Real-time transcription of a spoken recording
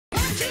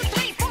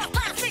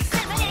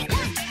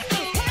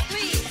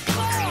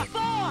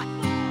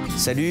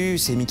Salut,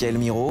 c'est Mickael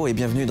Miro et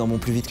bienvenue dans Mon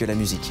plus vite que la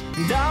musique.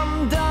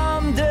 Dame,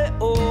 dame de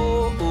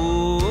oh,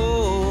 oh,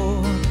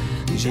 oh.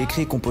 J'ai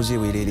écrit et composé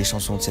les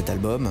chansons de cet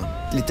album.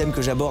 Les thèmes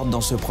que j'aborde dans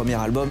ce premier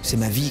album, c'est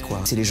ma vie, quoi.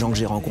 C'est les gens que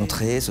j'ai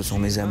rencontrés, ce sont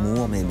mes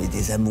amours, mes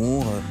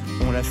désamours.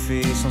 On l'a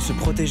fait sans se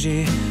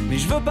protéger, mais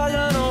je veux pas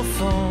d'un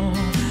enfant.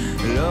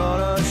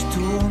 L'horloge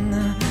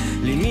tourne,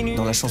 les minutes...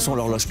 Dans la chanson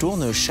L'horloge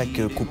tourne,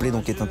 chaque couplet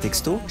donc est un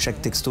texto.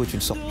 Chaque texto est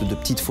une sorte de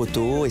petite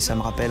photo et ça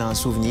me rappelle un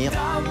souvenir.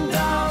 Dame,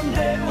 dame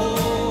de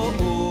oh,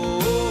 oh,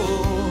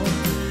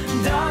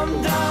 oh. Dame,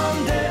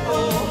 dame de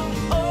oh,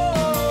 oh,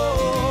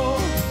 oh.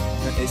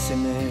 Un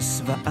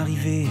SMS va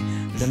arriver.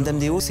 Dame Dame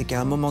Déo, c'est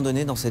qu'à un moment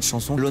donné dans cette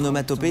chanson,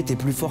 l'onomatopée était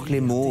plus fort que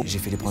les mots. J'ai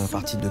fait les premières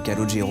parties de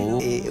Calogero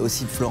et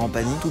aussi de Florent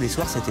Pagny. Tous les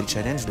soirs, c'était le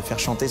challenge de faire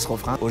chanter ce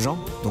refrain aux gens,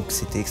 donc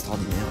c'était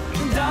extraordinaire.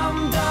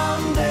 Dame,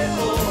 dame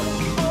de oh.